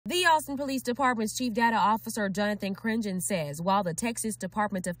Austin Police Department's Chief Data Officer Jonathan Cringen says while the Texas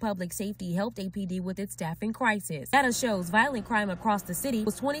Department of Public Safety helped APD with its staffing crisis, data shows violent crime across the city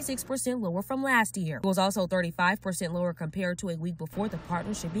was 26% lower from last year. It was also 35% lower compared to a week before the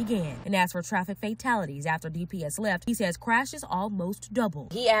partnership began. And as for traffic fatalities after DPS left, he says crashes almost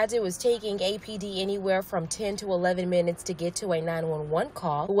doubled. He adds it was taking APD anywhere from 10 to 11 minutes to get to a 911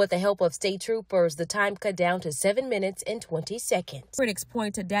 call, but with the help of state troopers, the time cut down to 7 minutes and 20 seconds. Critics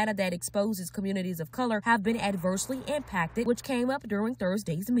point to data that exposes communities of color have been adversely impacted, which came up during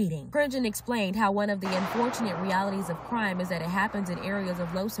Thursday's meeting. Cringen explained how one of the unfortunate realities of crime is that it happens in areas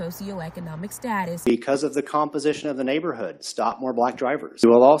of low socioeconomic status. Because of the composition of the neighborhood, stop more black drivers. It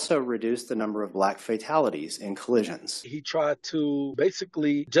will also reduce the number of black fatalities in collisions. He tried to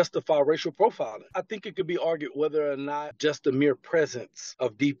basically justify racial profiling. I think it could be argued whether or not just the mere presence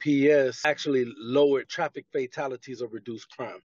of DPS actually lowered traffic fatalities or reduced crime.